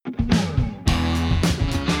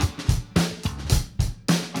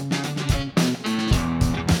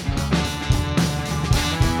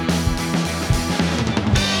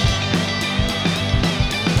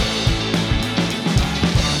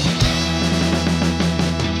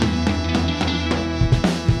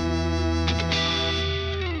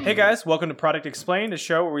Hey guys, welcome to Product Explained, a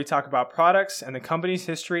show where we talk about products and the company's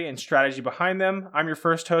history and strategy behind them. I'm your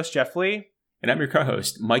first host, Jeff Lee. And I'm your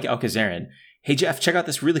co-host, Mike Alcazarin. Hey Jeff, check out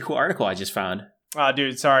this really cool article I just found.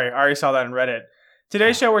 Dude, sorry. I already saw that on Reddit.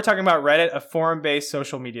 Today's show, we're talking about Reddit, a forum-based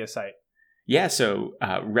social media site. Yeah, so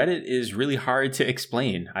Reddit is really hard to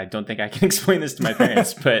explain. I don't think I can explain this to my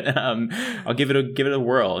parents, but I'll give it a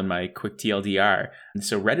whirl in my quick TLDR.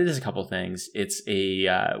 So Reddit is a couple things. It's a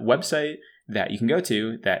website that you can go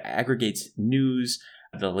to that aggregates news,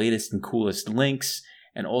 the latest and coolest links,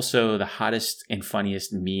 and also the hottest and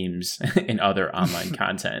funniest memes and other online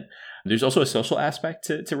content. There's also a social aspect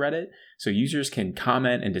to Reddit. So users can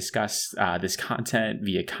comment and discuss this content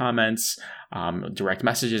via comments, direct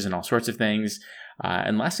messages, and all sorts of things.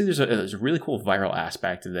 And lastly, there's a really cool viral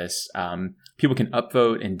aspect to this. People can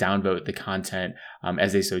upvote and downvote the content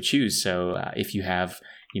as they so choose. So if you have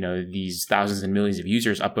these thousands and millions of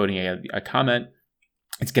users upvoting a comment,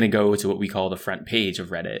 it's going to go to what we call the front page of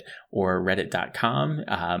Reddit, or reddit.com.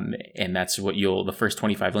 And that's what the first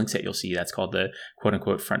 25 links that you'll see, that's called the quote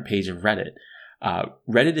unquote front page of Reddit.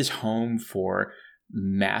 Reddit is home for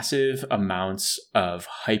massive amounts of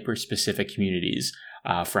hyper-specific communities,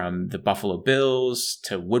 from the Buffalo Bills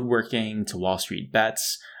to woodworking to Wall Street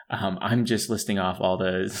bets. I'm just listing off all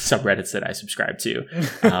the subreddits that I subscribe to.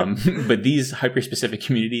 But these hyper-specific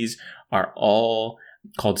communities are all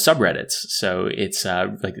called subreddits. So it's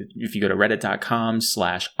like if you go to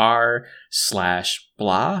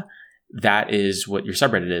reddit.com/r/blah, that is what your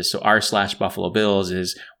subreddit is. So r/Buffalo Bills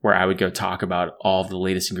is where I would go talk about all of the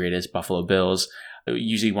latest and greatest Buffalo Bills.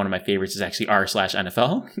 Usually one of my favorites is actually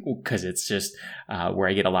r/NFL, because it's just where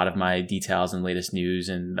I get a lot of my details and latest news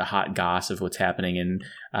and the hot goss of what's happening in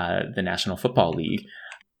the National Football League.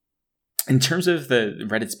 In terms of the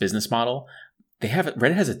Reddit's business model,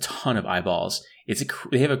 Reddit has a ton of eyeballs.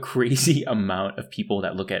 They have a crazy amount of people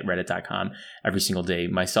that look at reddit.com every single day,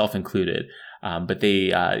 myself included. But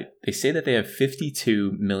they say that they have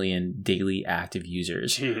 52 million daily active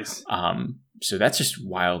users. Jeez. So that's just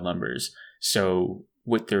wild numbers. So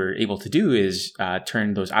what they're able to do is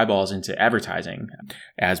turn those eyeballs into advertising.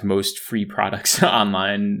 As most free products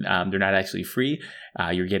online, they're not actually free.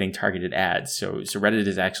 You're getting targeted ads. So Reddit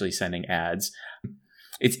is actually sending ads.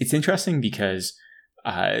 It's interesting because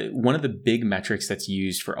one of the big metrics that's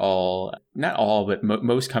used for not all, but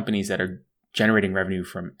most companies that are generating revenue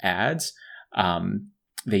from ads,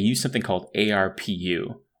 they use something called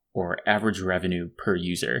ARPU, or average revenue per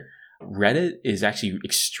user. Reddit is actually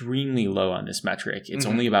extremely low on this metric. It's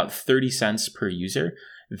only about 30 cents per user.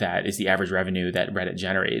 That is the average revenue that Reddit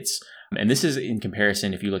generates. And this is in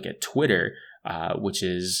comparison, if you look at Twitter, which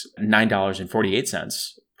is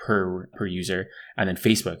 $9.48 per user, and then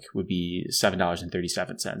Facebook would be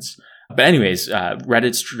 $7.37. But anyways,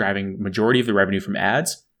 Reddit's driving majority of the revenue from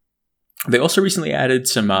ads. They also recently added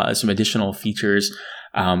some additional features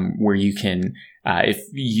where you can,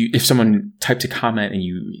 if someone types a comment and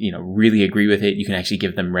you really agree with it, you can actually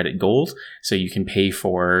give them Reddit Gold. So you can pay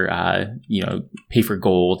for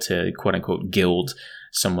gold to quote unquote gild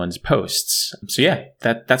someone's posts. So yeah,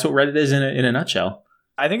 that's what Reddit is in a nutshell.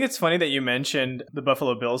 I think it's funny that you mentioned the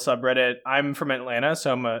Buffalo Bills subreddit. I'm from Atlanta,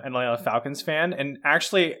 so I'm an Atlanta Falcons fan. And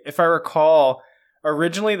actually, if I recall,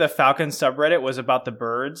 originally the Falcons subreddit was about the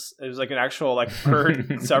birds. It was like an actual bird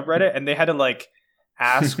subreddit, and they had to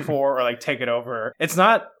ask for or take it over. It's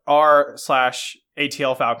not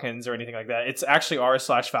r/ATL Falcons or anything like that. It's actually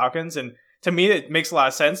r/Falcons. And to me, it makes a lot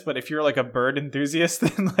of sense. But if you're a bird enthusiast,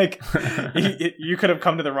 then you could have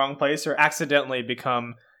come to the wrong place or accidentally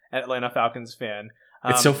become an Atlanta Falcons fan.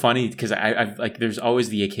 It's so funny because I've there's always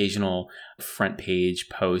the occasional front page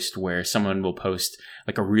post where someone will post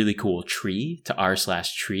a really cool tree to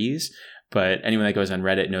r/trees. But anyone that goes on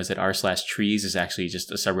Reddit knows that r/trees is actually just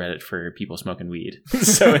a subreddit for people smoking weed.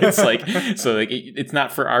 So it's it's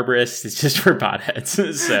not for arborists, it's just for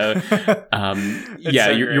potheads. So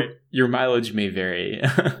your mileage may vary.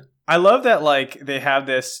 I love that they have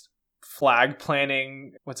this flag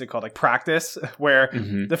planning, what's it called, practice, where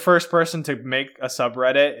the first person to make a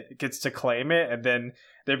subreddit gets to claim it, and then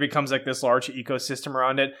there becomes this large ecosystem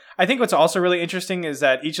around it. I think what's also really interesting is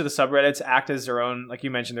that each of the subreddits act as their own, like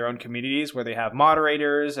you mentioned, their own communities where they have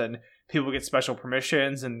moderators and people get special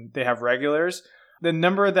permissions and they have regulars. The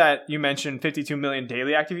number that you mentioned, 52 million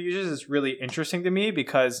daily active users, is really interesting to me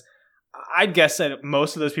because I'd guess that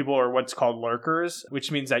most of those people are what's called lurkers,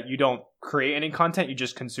 which means that you don't create any content, you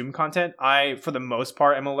just consume content. I, for the most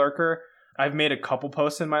part, am a lurker. I've made a couple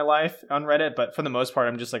posts in my life on Reddit, but for the most part,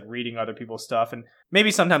 I'm just reading other people's stuff. And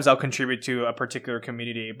maybe sometimes I'll contribute to a particular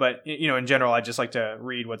community, but in general, I just like to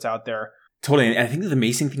read what's out there. Totally. And I think the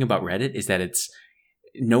amazing thing about Reddit is that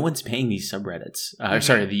no one's paying these subreddits.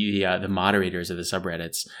 Sorry, the moderators of the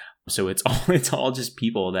subreddits. So it's all just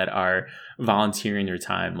people that are volunteering their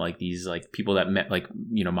time, like these like people that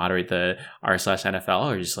moderate the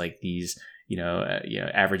r/NFL, or just like these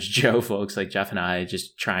average Joe folks like Jeff and I,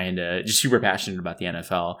 just super passionate about the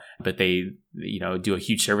NFL, but they do a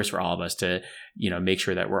huge service for all of us to make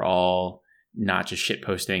sure that we're all not just shit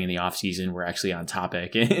posting in the off season, we're actually on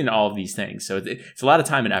topic and all of these things. So it's a lot of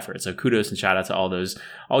time and effort. So kudos and shout out to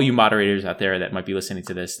all you moderators out there that might be listening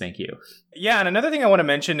to this. Thank you. Yeah. And another thing I want to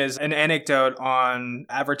mention is an anecdote on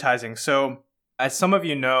advertising. So as some of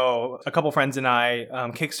you know, a couple friends and I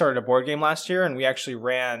kickstarted a board game last year, and we actually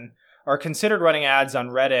ran or considered running ads on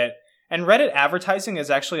Reddit. And Reddit advertising is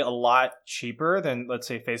actually a lot cheaper than, let's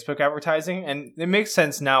say, Facebook advertising. And it makes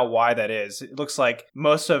sense now why that is. It looks like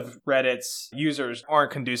most of Reddit's users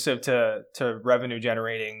aren't conducive to revenue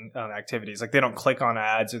generating activities. Like they don't click on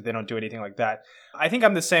ads or they don't do anything like that. I think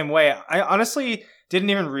I'm the same way. I honestly didn't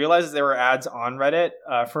even realize there were ads on Reddit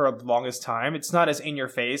for the longest time. It's not as in your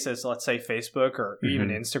face as, let's say, Facebook or even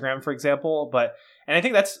Instagram, for example. And I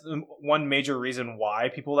think that's one major reason why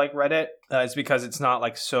people like Reddit is because it's not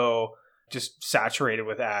like so just saturated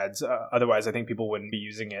with ads. Otherwise, I think people wouldn't be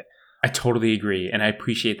using it. I totally agree. And I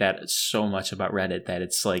appreciate that so much about Reddit, that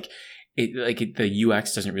it's like, the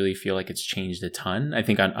UX doesn't really feel like it's changed a ton. I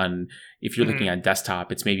think on if you're looking at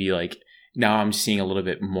desktop, it's maybe like, now I'm seeing a little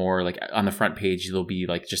bit more like on the front page, there'll be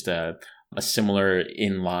like just a similar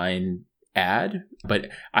inline ad, but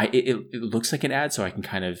it looks like an ad, so I can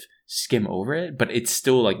kind of skim over it, but it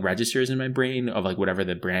still like registers in my brain of like whatever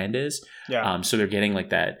the brand is. Yeah. So they're getting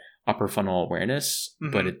like that upper funnel awareness,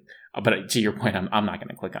 but to your point, I'm not going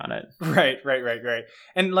to click on it. Right.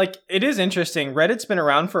 And like, it is interesting. Reddit's been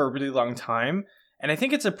around for a really long time, and I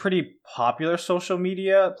think it's a pretty popular social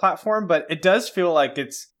media platform, but it does feel like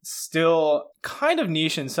it's still kind of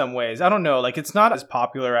niche in some ways. I don't know. Like, it's not as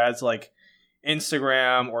popular as like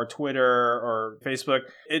Instagram or Twitter or Facebook.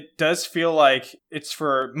 It does feel like it's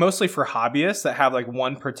mostly for hobbyists that have like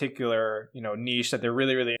one particular, niche that they're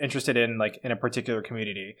really, really interested in, like in a particular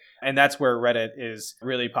community. And that's where Reddit is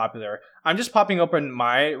really popular. I'm just popping open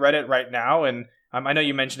my Reddit right now, and I know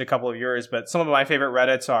you mentioned a couple of yours, but some of my favorite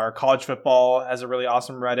Reddits are College Football has a really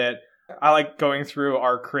awesome Reddit. I like going through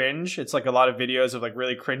our cringe. It's like a lot of videos of like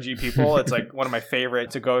really cringy people. It's like one of my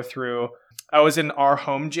favorite to go through. I was in our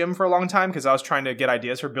home gym for a long time because I was trying to get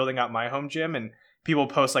ideas for building out my home gym, and people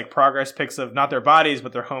post like progress pics of not their bodies,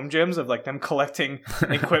 but their home gyms, of like them collecting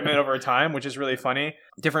equipment over time, which is really funny.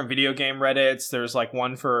 Different video game Reddits. There's like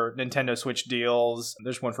one for Nintendo Switch deals.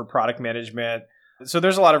 There's one for product management. So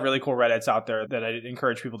there's a lot of really cool Reddits out there that I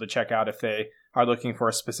encourage people to check out if they are looking for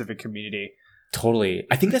a specific community. Totally.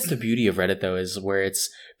 I think that's the beauty of Reddit, though, is where it's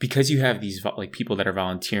because you have these like people that are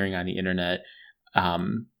volunteering on the internet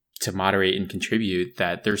to moderate and contribute,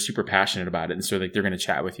 that they're super passionate about it. And so like they're going to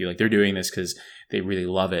chat with you. Like they're doing this because they really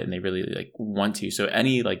love it and they really like want to. So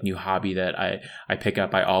any like new hobby that I pick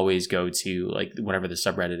up, I always go to like whatever the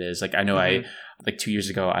subreddit is. Like I know I like 2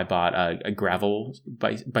 years ago, I bought a gravel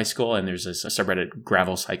bicycle, and there's this subreddit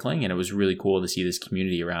gravel cycling. And it was really cool to see this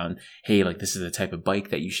community around, hey, like this is the type of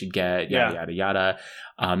bike that you should get, yada, yada, yada.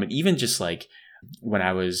 And even just like, when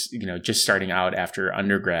I was, just starting out after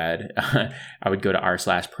undergrad, I would go to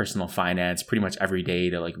r/personal finance pretty much every day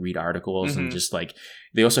to like read articles and just like,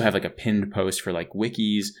 they also have like a pinned post for like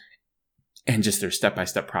wikis and just their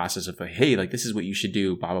step-by-step process of like, hey, like this is what you should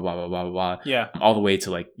do, blah, blah, blah, blah, blah, blah. Yeah. All the way to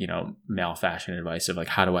like, male fashion advice of like,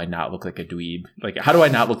 how do I not look like a dweeb? Like, how do I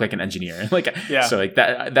not look like an engineer? Like, yeah. So like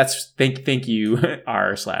that's, thank you,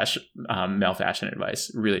 r/male fashion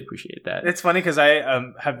advice. Really appreciate that. It's funny because I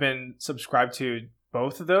have been subscribed to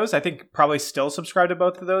both of those. I think probably still subscribed to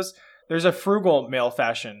both of those. There's a frugal male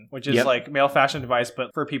fashion, which is like male fashion advice,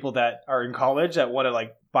 but for people that are in college that want to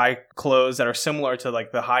like buy clothes that are similar to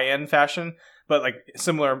like the high end fashion, but like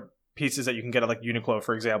similar pieces that you can get at like Uniqlo,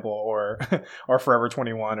 for example, or Forever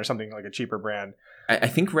 21 or something like a cheaper brand. I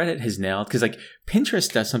think Reddit has nailed, because like Pinterest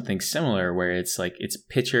does something similar where it's like it's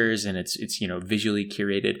pictures and it's visually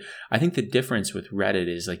curated. I think the difference with Reddit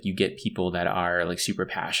is like you get people that are like super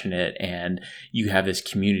passionate, and you have this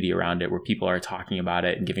community around it where people are talking about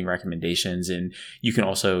it and giving recommendations, and you can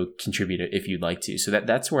also contribute if you'd like to. So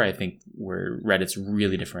that's where I think where Reddit's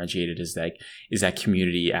really differentiated is that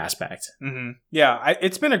community aspect. Mm-hmm. Yeah,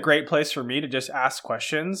 it's been a great place for me to just ask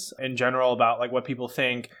questions in general about like what people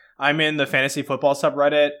think. I'm in the fantasy football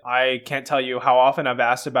subreddit. I can't tell you how often I've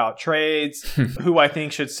asked about trades, who I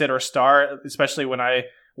think should sit or start, especially when I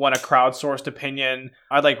want a crowdsourced opinion.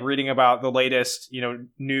 I like reading about the latest,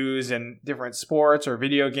 news and different sports or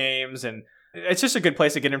video games. And It's just a good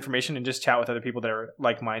place to get information and just chat with other people that are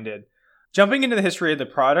like-minded. Jumping into the history of the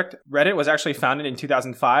product, Reddit was actually founded in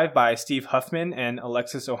 2005 by Steve Huffman and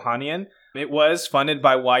Alexis Ohanian. It was funded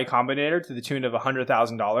by Y Combinator to the tune of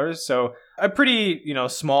 $100,000. So a pretty,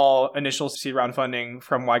 small initial seed round funding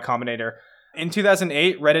from Y Combinator. In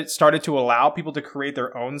 2008, Reddit started to allow people to create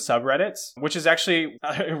their own subreddits, which is actually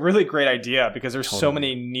a really great idea because there's so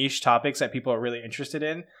many niche topics that people are really interested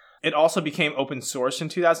in. It also became open source in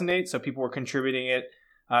 2008, so people were contributing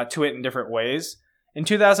to it in different ways. In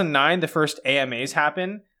 2009, the first AMAs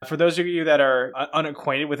happened. For those of you that are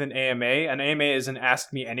unacquainted with an AMA is an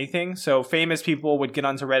Ask Me Anything. So famous people would get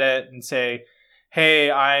onto Reddit and say, hey,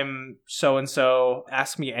 I'm so-and-so,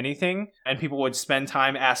 ask me anything. And people would spend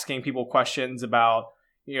time asking people questions about,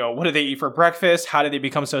 what do they eat for breakfast? How did they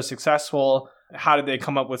become so successful? How did they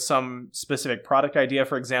come up with some specific product idea,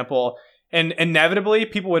 for example? And inevitably,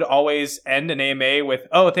 people would always end an AMA with,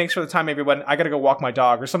 oh, thanks for the time, everyone. I got to go walk my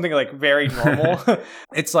dog, or something like very normal.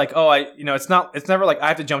 It's like, oh, it's never like I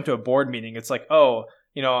have to jump to a board meeting. It's like, oh,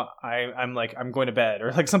 I'm going to bed,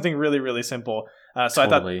 or like something really, really simple. So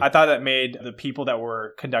totally. I thought that made the people that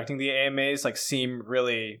were conducting the AMAs like seem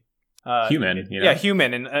really human. Yeah,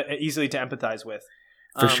 human and easily to empathize with.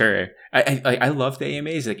 For sure. I love the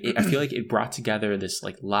AMAs. Like, I feel like it brought together this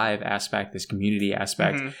like live aspect, this community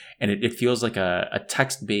aspect, and it feels like a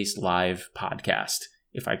text-based live podcast.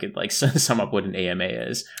 If I could like sum up what an AMA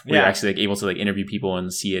is, where you're actually like able to like interview people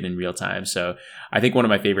and see it in real time. So I think one of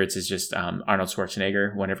my favorites is just Arnold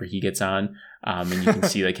Schwarzenegger whenever he gets on, and you can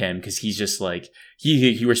see like him because he's just like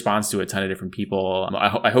he responds to a ton of different people.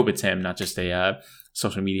 I hope it's him, not just a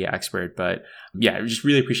social media expert, but yeah, I just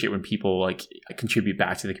really appreciate when people like contribute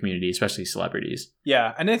back to the community, especially celebrities.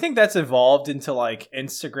 Yeah, and I think that's evolved into like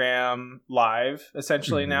Instagram Live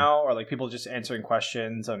essentially now, or like people just answering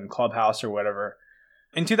questions on Clubhouse or whatever.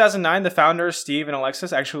 In 2009, the founders, Steve and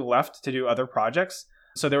Alexis, actually left to do other projects.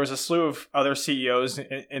 So there was a slew of other CEOs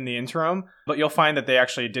in the interim, but you'll find that they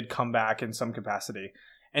actually did come back in some capacity.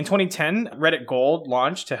 In 2010, Reddit Gold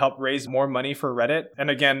launched to help raise more money for Reddit. And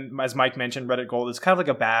again, as Mike mentioned, Reddit Gold is kind of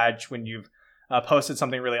like a badge. When you've posted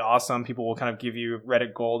something really awesome, people will kind of give you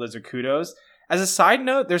Reddit Gold as a kudos. As a side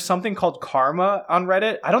note, there's something called karma on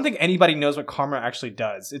Reddit. I don't think anybody knows what karma actually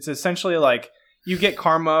does. It's essentially like you get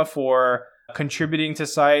karma for contributing to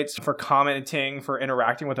sites, for commenting, for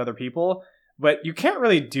interacting with other people, but you can't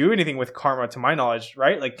really do anything with karma to my knowledge,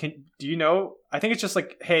 right? Like, do you know? I think it's just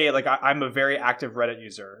like, hey, like I'm a very active Reddit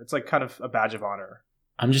user. It's like kind of a badge of honor.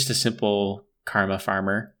 I'm just a simple karma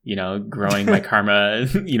farmer, growing my karma,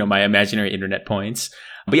 my imaginary internet points.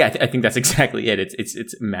 But yeah, I think that's exactly it.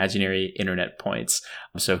 It's imaginary internet points.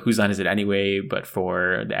 So whose line is it anyway? But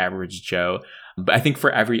for the average Joe. But I think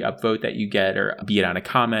for every upvote that you get, or be it on a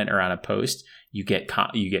comment or on a post, you get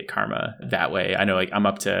karma that way. I know, like I'm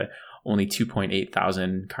up to only 2.8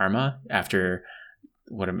 thousand karma after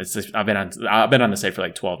I've been on the site for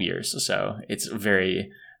like 12 years, so it's very,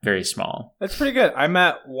 very small. That's pretty good. I'm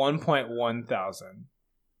at 1.1 thousand,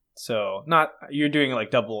 so you're doing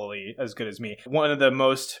like doubly as good as me. One of the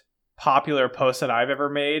most popular posts that I've ever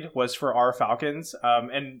made was for our Falcons,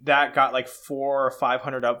 and that got like 400 or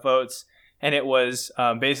 500 upvotes. And it was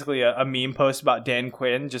basically a meme post about Dan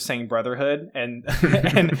Quinn just saying brotherhood and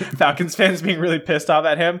and Falcons fans being really pissed off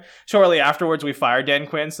at him. Shortly afterwards, we fired Dan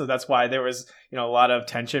Quinn. So that's why there was a lot of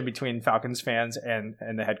tension between Falcons fans and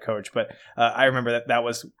the head coach. But I remember that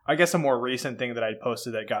was, I guess, a more recent thing that I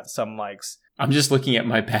posted that got some likes. I'm just looking at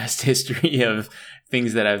my past history of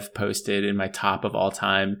things that I've posted in my top of all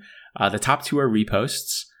time. The top two are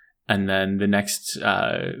reposts. And then the next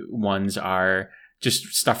ones are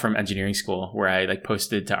just stuff from engineering school, where I like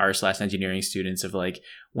posted to r/engineering students of like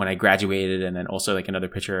when I graduated, and then also like another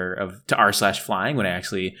picture of to r/flying when I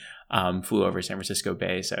actually flew over San Francisco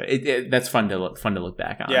Bay. So that's fun to look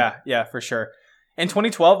back on. Yeah, for sure. In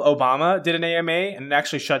 2012, Obama did an AMA and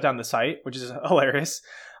actually shut down the site, which is hilarious.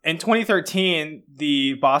 In 2013,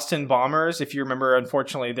 the Boston Bombers, if you remember,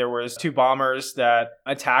 unfortunately, there was 2 bombers that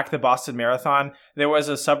attacked the Boston Marathon. There was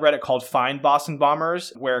a subreddit called Find Boston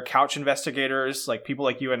Bombers, where couch investigators, like people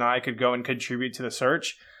like you and I, could go and contribute to the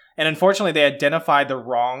search. And unfortunately, they identified the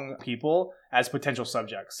wrong people as potential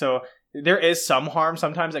subjects. So there is some harm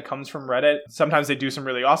sometimes that comes from Reddit. Sometimes they do some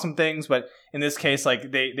really awesome things, but in this case,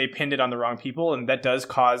 like they pinned it on the wrong people, and that does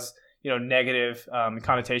cause negative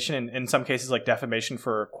connotation, and in some cases like defamation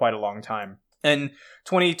for quite a long time. In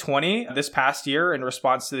 2020, this past year, in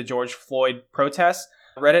response to the George Floyd protests,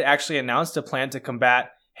 Reddit actually announced a plan to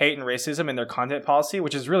combat hate and racism in their content policy,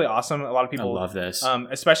 which is really awesome. A lot of people love this,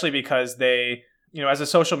 especially because they as a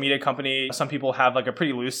social media company, some people have like a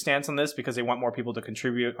pretty loose stance on this because they want more people to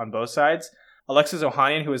contribute on both sides. Alexis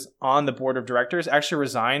Ohanian, who is on the board of directors, actually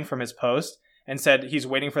resigned from his post and said he's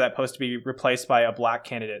waiting for that post to be replaced by a black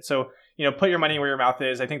candidate. So, put your money where your mouth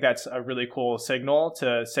is. I think that's a really cool signal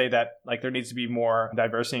to say that like there needs to be more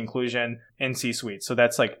diversity and inclusion in C-suite. So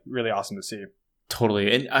that's like really awesome to see.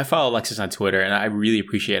 Totally. And I follow Alexis on Twitter, and I really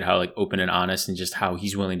appreciate how like open and honest and just how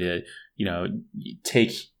he's willing to,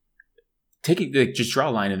 take it, like, just draw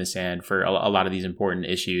a line in the sand for a lot of these important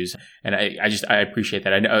issues. And I appreciate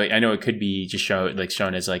that. I know it could be just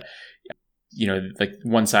shown as like, like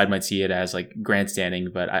one side might see it as like grandstanding,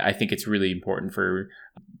 but I think it's really important for,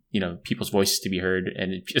 people's voices to be heard,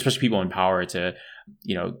 and especially people in power to,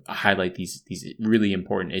 highlight these really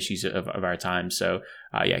important issues of our time. So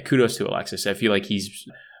kudos to Alexis. I feel like he's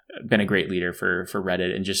been a great leader for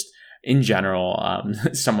Reddit, and just in general,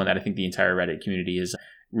 someone that I think the entire Reddit community is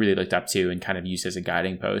really looked up to and kind of used as a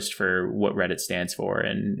guiding post for what Reddit stands for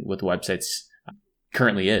and what the website's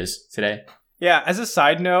currently is today. Yeah, as a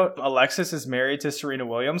side note, Alexis is married to Serena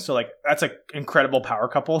Williams, so like that's an incredible power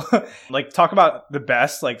couple. Like, talk about the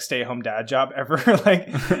best like stay-at-home dad job ever. Like,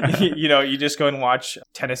 you just go and watch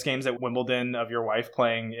tennis games at Wimbledon of your wife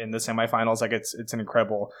playing in the semifinals. Like, it's an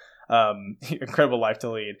incredible life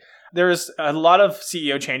to lead. There's a lot of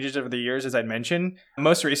CEO changes over the years, as I mentioned.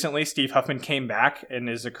 Most recently, Steve Huffman came back and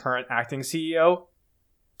is the current acting CEO.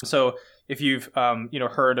 So if you've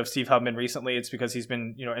heard of Steve Huffman recently, it's because he's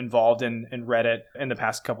been involved in Reddit in the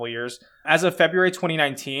past couple of years. As of February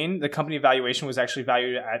 2019, the company valuation was actually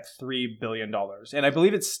valued at $3 billion. And I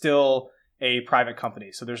believe it's still a private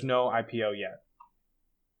company, so there's no IPO yet.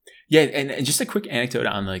 Yeah, and just a quick anecdote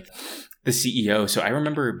on like the CEO. So I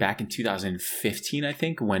remember back in 2015, I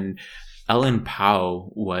think, when Ellen Pao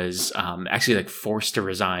was actually like forced to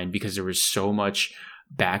resign because there was so much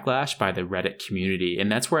backlash by the Reddit community.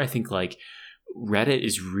 And that's where I think like Reddit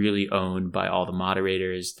is really owned by all the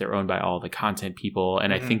moderators. They're owned by all the content people.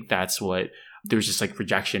 And I think that's what there's just like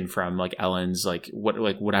rejection from like Ellen's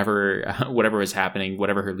whatever was happening,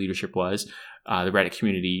 whatever her leadership was, the Reddit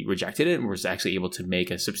community rejected it and was actually able to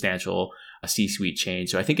make a substantial C-suite change.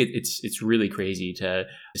 So I think it's really crazy to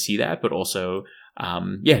see that, but also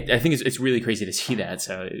I think it's really crazy to see that.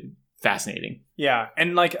 So fascinating. Yeah.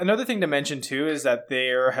 And like another thing to mention too is that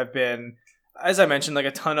there have been, as I mentioned, like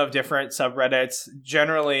a ton of different subreddits.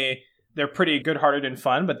 Generally, they're pretty good-hearted and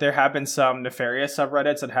fun, but there have been some nefarious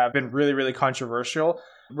subreddits that have been really, really controversial.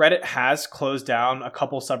 Reddit has closed down a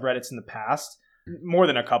couple subreddits in the past, more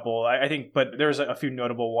than a couple, I think, but there's a few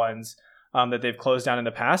notable ones that they've closed down in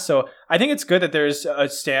the past. So I think it's good that there's a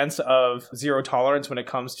stance of zero tolerance when it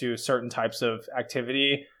comes to certain types of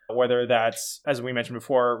activity, whether that's, as we mentioned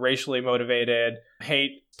before, racially motivated,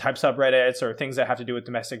 hate type subreddits, or things that have to do with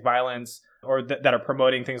domestic violence, or that are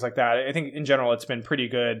promoting things like that. I think in general, it's been pretty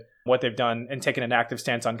good what they've done and taken an active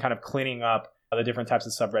stance on kind of cleaning up the different types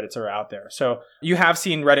of subreddits that are out there. So you have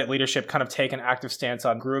seen Reddit leadership kind of take an active stance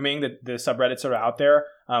on grooming the subreddits that are out there,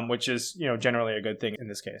 which is, generally a good thing in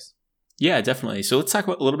this case. Yeah, definitely. So let's talk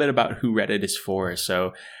a little bit about who Reddit is for.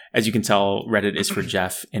 So as you can tell, Reddit is for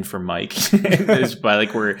Jeff and for Mike.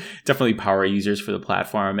 We're definitely power users for the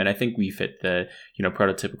platform. And I think we fit the,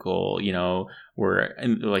 prototypical, we're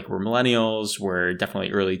millennials, we're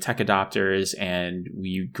definitely early tech adopters, and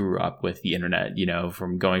we grew up with the internet,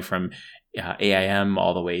 from going from AIM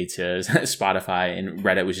all the way to Spotify, and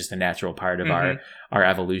Reddit was just a natural part of our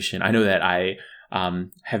evolution. I know that I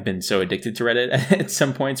have been so addicted to Reddit at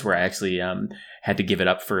some points where I actually had to give it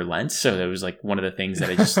up for Lent. So that was like one of the things that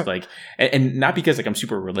I just like, and not because like I'm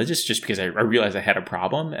super religious, just because I realized I had a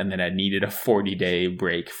problem, and then I needed a 40-day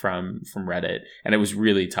break from Reddit, and it was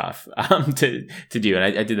really tough to do.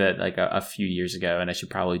 And I did that like a few years ago, and I should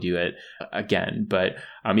probably do it again. But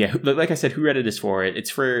like I said, who Reddit is for? It's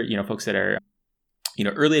for folks that are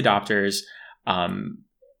early adopters,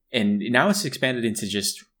 and now it's expanded into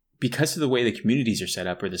just, because of the way the communities are set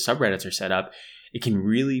up or the subreddits are set up, it can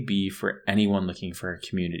really be for anyone looking for a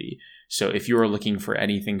community. So if you're looking for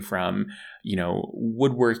anything from,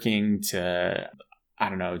 woodworking to, I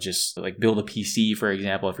don't know, just like build a PC, for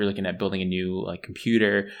example, if you're looking at building a new like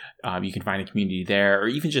computer, you can find a community there, or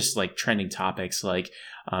even just like trending topics like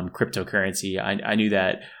cryptocurrency. I knew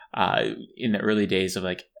that in the early days of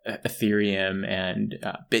like Ethereum and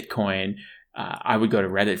Bitcoin, I would go to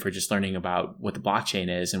Reddit for just learning about what the blockchain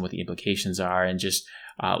is and what the implications are, and just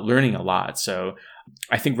learning a lot. So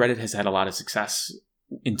I think Reddit has had a lot of success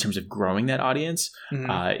in terms of growing that audience.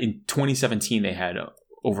 In 2017, they had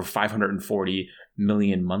over 540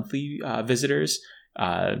 million monthly visitors,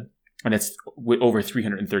 and that's over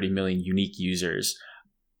 330 million unique users.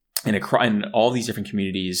 and all these different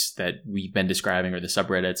communities that we've been describing, or the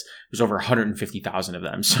subreddits, there's over 150,000 of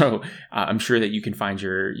them. So I'm sure that you can find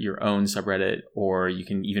your own subreddit, or you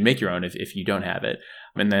can even make your own if you don't have it.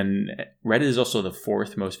 And then Reddit is also the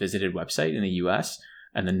 4th most visited website in the US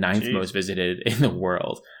and the 9th most visited in the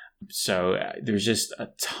world. So there's just a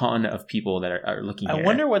ton of people that are looking here. I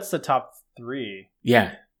wonder what's the top 3.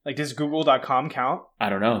 Yeah. Like, does google.com count? I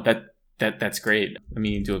don't know. That's great. Let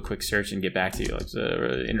me do a quick search and get back to you, like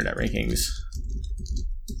the internet rankings.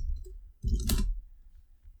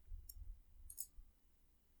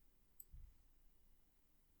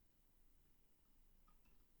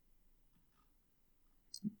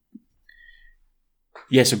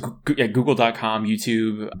 Yeah, so Google.com,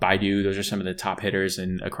 YouTube, Baidu, those are some of the top hitters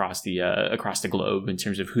and across the globe in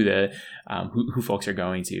terms of who folks are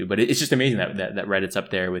going to. But it's just amazing that Reddit's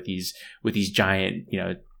up there with these giant,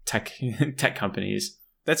 tech companies.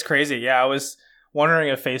 That's crazy. Yeah, I was wondering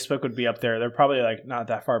if Facebook would be up there. They're probably like not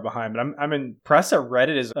that far behind, but I'm impressed that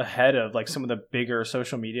Reddit is ahead of like some of the bigger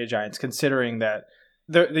social media giants, considering that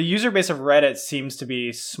the user base of Reddit seems to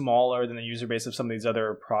be smaller than the user base of some of these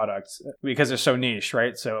other products because they're so niche,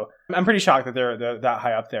 right? So I'm pretty shocked that they're that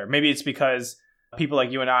high up there. Maybe it's because people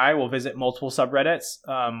like you and I will visit multiple subreddits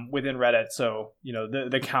within Reddit. So,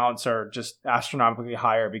 the counts are just astronomically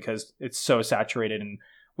higher because it's so saturated, and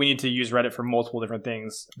we need to use Reddit for multiple different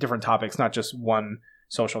things, different topics, not just one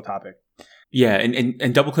social topic. Yeah,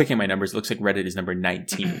 and double clicking my numbers, it looks like Reddit is number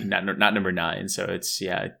 19, not number 9. So it's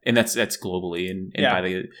and that's globally, and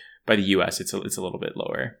by the US it's a little bit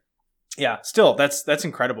lower. Yeah, still that's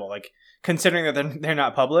incredible. Like, considering that they're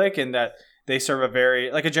not public and that they serve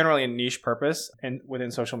a generally a niche purpose and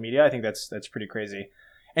within social media, I think that's pretty crazy.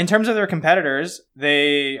 In terms of their competitors,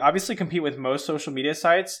 they obviously compete with most social media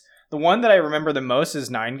sites. The one that I remember the most is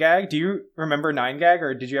 9gag. Do you remember 9gag,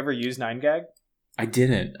 or did you ever use 9gag? I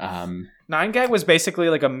didn't. 9gag was basically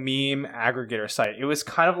like a meme aggregator site. It was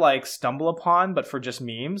kind of like StumbleUpon, but for just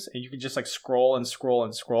memes. And you could just like scroll and scroll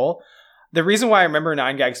and scroll. The reason why I remember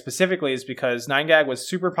 9gag specifically is because 9gag was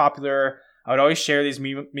super popular. I would always share these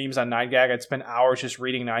memes on 9gag. I'd spend hours just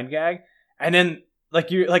reading 9gag. And then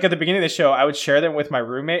like at the beginning of the show, I would share them with my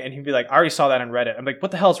roommate, and he'd be like, I already saw that on Reddit. I'm like,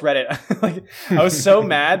 what the hell is Reddit? Like, I was so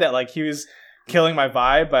mad that like he was killing my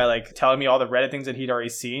vibe by like telling me all the Reddit things that he'd already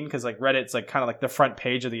seen, because like Reddit's like kind of like the front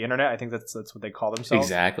page of the internet. I think that's what they call themselves.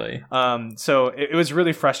 Exactly. So it was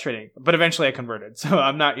really frustrating, but eventually I converted. So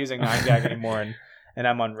I'm not using 9gag anymore, and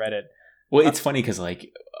I'm on Reddit. Well, it's funny because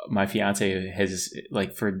like my fiance has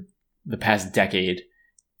like for the past decade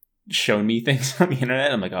shown me things on the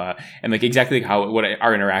internet. I'm like, and like exactly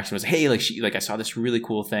our interaction was. Hey, I saw this really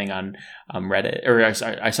cool thing on Reddit, or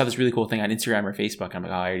I saw this really cool thing on Instagram or Facebook. I'm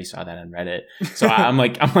like, I already saw that on Reddit. So I'm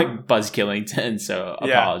like Buzz Killington. So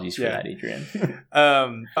apologies for that, Adrian.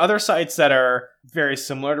 Other sites that are very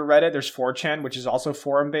similar to Reddit, there's 4chan, which is also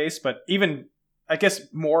forum based, but even I guess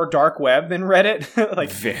more dark web than Reddit.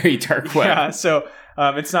 Like very dark web. Yeah. So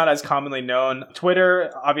it's not as commonly known.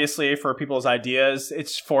 Twitter, obviously, for people's ideas,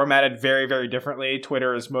 it's formatted very, very differently.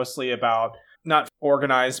 Twitter is mostly about not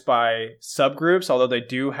organized by subgroups, although they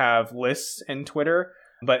do have lists in Twitter.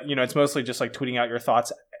 But, it's mostly just like tweeting out your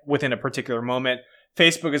thoughts within a particular moment.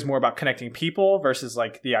 Facebook is more about connecting people versus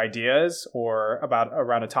like the ideas or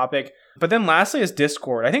around a topic. But then lastly is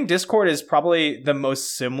Discord. I think Discord is probably the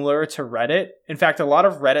most similar to Reddit. In fact, a lot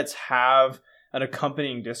of Reddits have an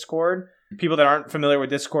accompanying Discord. People that aren't familiar with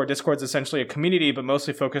Discord's essentially a community, but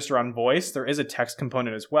mostly focused around voice. There is a text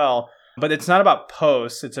component as well, but it's not about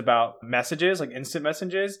posts. It's about messages, like instant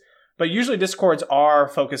messages. But usually Discords are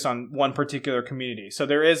focused on one particular community. So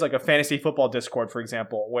there is like a fantasy football Discord, for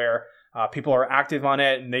example, where people are active on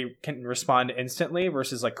it and they can respond instantly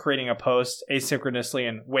versus like creating a post asynchronously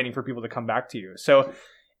and waiting for people to come back to you. So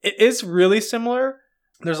it is really similar.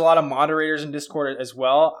 There's a lot of moderators in Discord as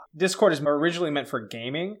well. Discord is originally meant for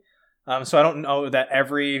gaming. So I don't know that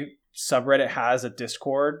every subreddit has a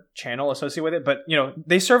Discord channel associated with it, but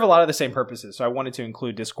they serve a lot of the same purposes. So I wanted to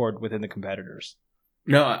include Discord within the competitors.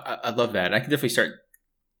 No, I love that. I can definitely start.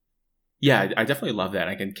 Yeah, I definitely love that.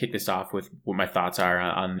 I can kick this off with what my thoughts are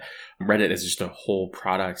on Reddit as just a whole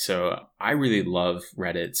product. So I really love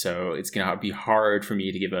Reddit. So it's going to be hard for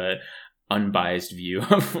me to give a unbiased view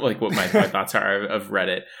of like what my thoughts are of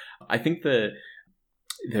Reddit. I think the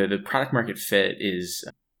product market fit is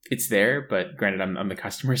it's there, but granted, I'm the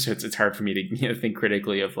customer, so it's hard for me to think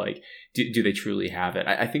critically of like, do they truly have it?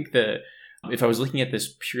 I think if I was looking at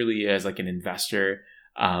this purely as like an investor,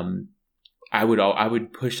 I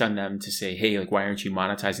would push on them to say, hey, like, why aren't you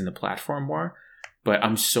monetizing the platform more? But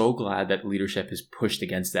I'm so glad that leadership has pushed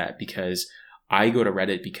against that, because I go to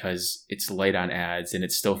Reddit because it's light on ads and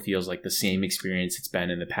it still feels like the same experience it's been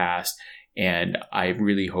in the past. And I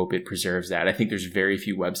really hope it preserves that. I think there's very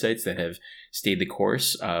few websites that have stayed the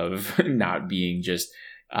course of not being just,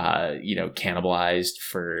 cannibalized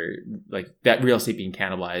for like that real estate being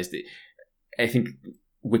cannibalized. I think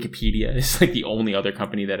Wikipedia is like the only other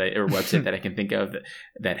company or website that I can think of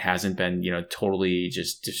that hasn't been, totally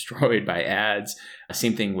just destroyed by ads.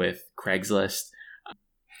 Same thing with Craigslist.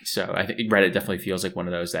 So I think Reddit definitely feels like one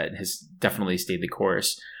of those that has definitely stayed the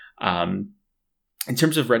course. In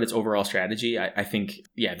terms of Reddit's overall strategy, I think,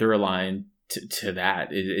 they're aligned to that.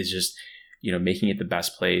 It's just, making it the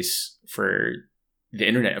best place for the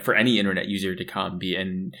internet, for any internet user to come be.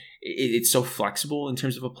 And it's so flexible in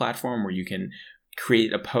terms of a platform where you can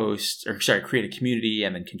create a create a community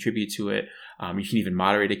and then contribute to it. You can even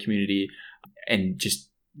moderate a community, and just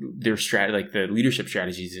their strategy, like the leadership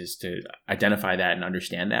strategies, is to identify that and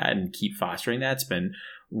understand that and keep fostering that. It's been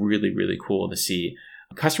really, really cool to see.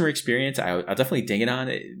 Customer experience, I'll definitely ding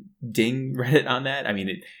Reddit on that. I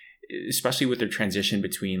mean, especially with their transition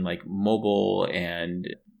between like mobile and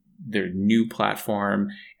their new platform.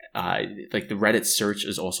 Like the Reddit search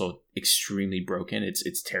is also extremely broken.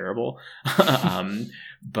 It's terrible.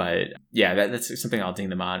 But yeah, that's something I'll ding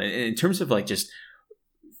them on. And in terms of like just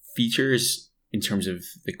features, in terms of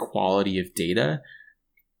the quality of data,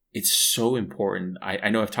 it's so important. I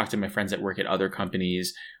know I've talked to my friends that work at other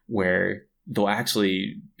companies where they'll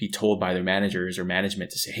actually be told by their managers or management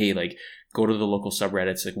to say, hey, like, go to the local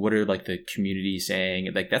subreddits. Like, what are like the community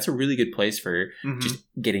saying? Like, that's a really good place for just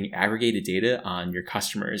getting aggregated data on your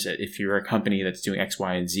customers. If you're a company that's doing X,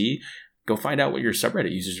 Y, and Z, go find out what your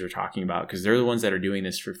subreddit users are talking about, because they're the ones that are doing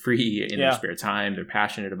this for free in their spare time. They're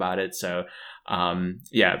passionate about it. So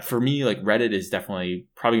for me, like, Reddit is definitely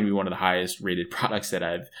probably gonna be one of the highest rated products that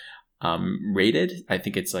I've rated. I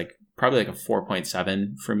think it's like probably like a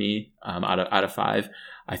 4.7 for me out of 5.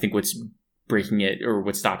 I think what's breaking it, or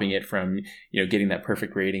what's stopping it from getting that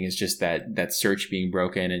perfect rating, is just that search being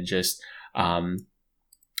broken, and just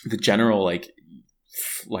the general I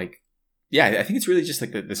think it's really just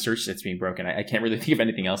like the search that's being broken. I can't really think of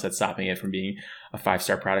anything else that's stopping it from being a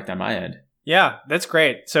 5-star product on my end. Yeah, that's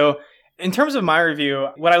great. So in terms of my review,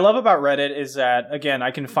 what I love about Reddit is that, again,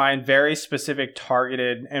 I can find very specific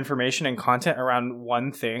targeted information and content around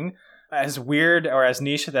one thing, as weird or as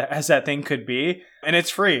niche as that thing could be. And it's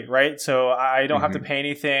free, right? So I don't have to pay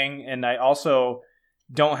anything. And I also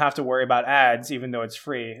don't have to worry about ads, even though it's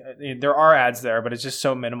free. There are ads there, but it's just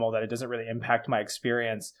so minimal that it doesn't really impact my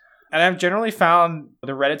experience. And I've generally found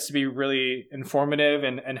the Reddits to be really informative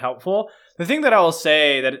and helpful. The thing that I will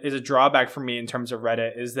say that is a drawback for me in terms of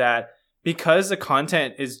Reddit is that because the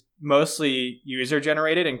content is mostly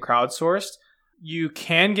user-generated and crowdsourced, you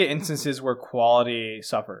can get instances where quality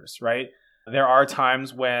suffers, right? There are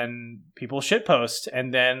times when people shitpost,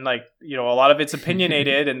 and then a lot of it's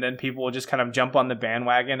opinionated, and then people will just kind of jump on the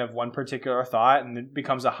bandwagon of one particular thought, and it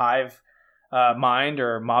becomes a hive mind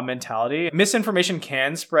or mob mentality. Misinformation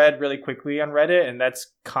can spread really quickly on Reddit, and that's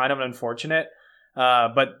kind of unfortunate.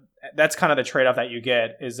 But that's kind of the trade-off that you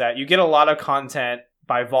get, is that you get a lot of content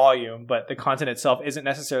by volume, but the content itself isn't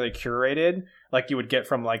necessarily curated like you would get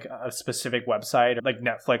from like a specific website or like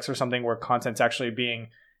Netflix or something, where content's actually being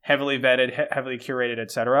heavily vetted, heavily curated,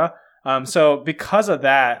 etc. So because of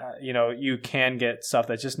that, you can get stuff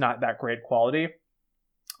that's just not that great quality.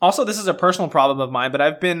 Also, this is a personal problem of mine, but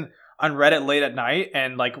I've been on Reddit late at night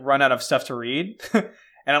and like run out of stuff to read.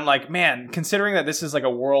 And I'm like, man, considering that this is like a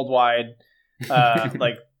worldwide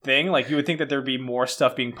thing, like you would think that there'd be more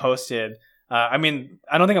stuff being posted. I mean,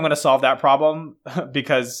 I don't think I'm going to solve that problem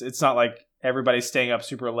because it's not like everybody's staying up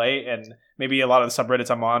super late, and maybe a lot of the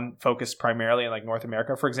subreddits I'm on focus primarily in like North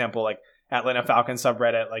America. For example, like Atlanta Falcons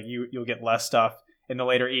subreddit, like you'll get less stuff in the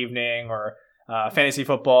later evening, or fantasy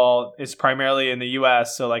football is primarily in the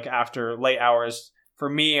US. So like after late hours for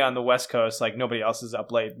me on the West Coast, like nobody else is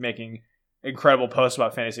up late making incredible posts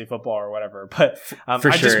about fantasy football or whatever. But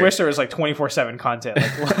just wish there was like 24/7 content.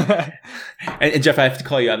 Like, and Jeff, I have to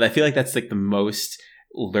call you out. I feel like that's like the most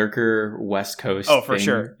lurker West Coast for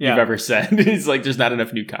sure you've ever said. It's like there's not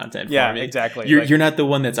enough new content for me. Exactly. You're not the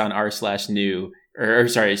one that's on r/new or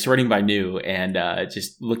sorting by new and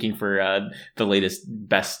just looking for the latest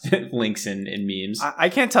best links and memes. I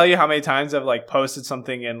can't tell you how many times I've like posted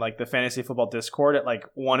something in like the fantasy football Discord at like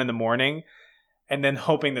 1 a.m. and then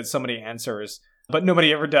hoping that somebody answers, but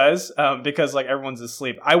nobody ever does because like everyone's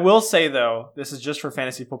asleep. I will say though, this is just for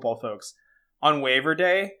fantasy football folks, on waiver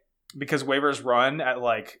day, because waivers run at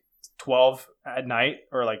like 12 at night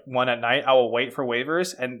or like 1 at night, I will wait for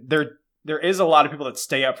waivers. And there is a lot of people that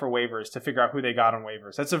stay up for waivers to figure out who they got on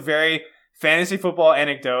waivers. That's a very fantasy football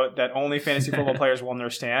anecdote that only fantasy football players will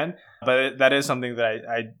understand, but that is something that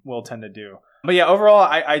I will tend to do. But yeah, overall,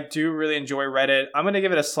 I do really enjoy Reddit. I'm going to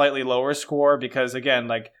give it a slightly lower score because, again,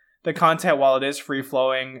 like the content, while it is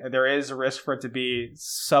free-flowing, there is a risk for it to be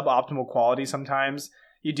suboptimal quality sometimes.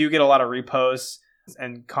 You do get a lot of reposts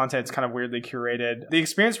and content's kind of weirdly curated. The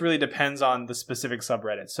experience really depends on the specific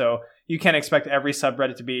subreddit. So you can't expect every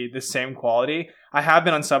subreddit to be the same quality. I have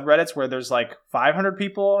been on subreddits where there's like 500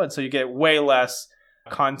 people, and so you get way less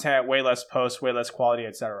content, way less posts, way less quality,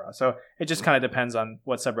 etc. So it just kind of depends on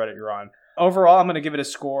what subreddit you're on. Overall, I'm going to give it a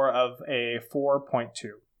score of a 4.2.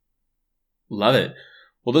 Love it.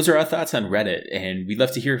 Well, those are our thoughts on Reddit, and we'd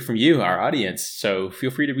love to hear from you, our audience. So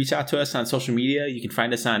feel free to reach out to us on social media. You can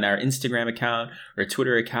find us on our Instagram account or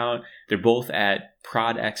Twitter account. They're both at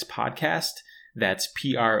ProdX Podcast. That's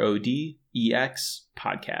PRODEX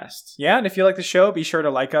Podcast. Yeah, and if you like the show, be sure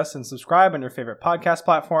to like us and subscribe on your favorite podcast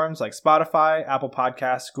platforms like Spotify, Apple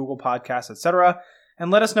Podcasts, Google Podcasts, etc.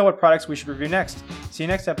 And let us know what products we should review next. See you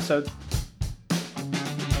next episode.